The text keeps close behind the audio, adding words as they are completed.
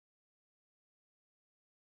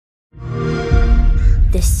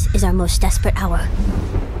This is our most desperate hour.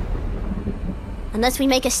 Unless we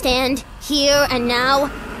make a stand, here and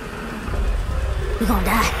now, we're gonna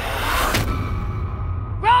die.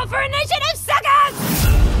 Roll for initiative, suckers!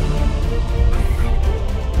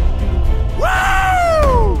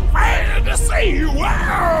 Woo! Fantasy!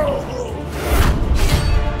 Wow!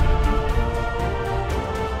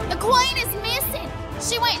 The queen is missing.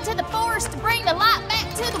 She went to the forest to bring the light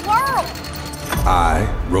back to the world. I,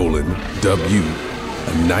 Roland W.,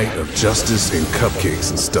 a knight of justice and cupcakes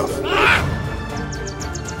and stuff. In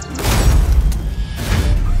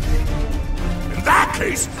that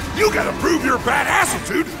case, you gotta prove your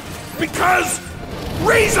badassitude because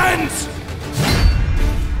reasons!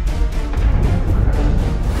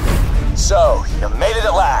 So, you made it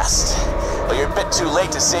at last. Well, you're a bit too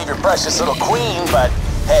late to save your precious little queen, but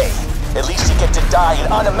hey, at least you get to die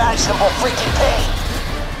in unimaginable freaking pain.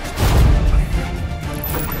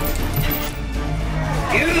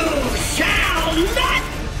 You shall not!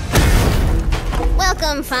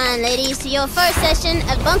 Welcome, fine ladies, to your first session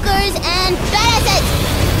of Bunkers and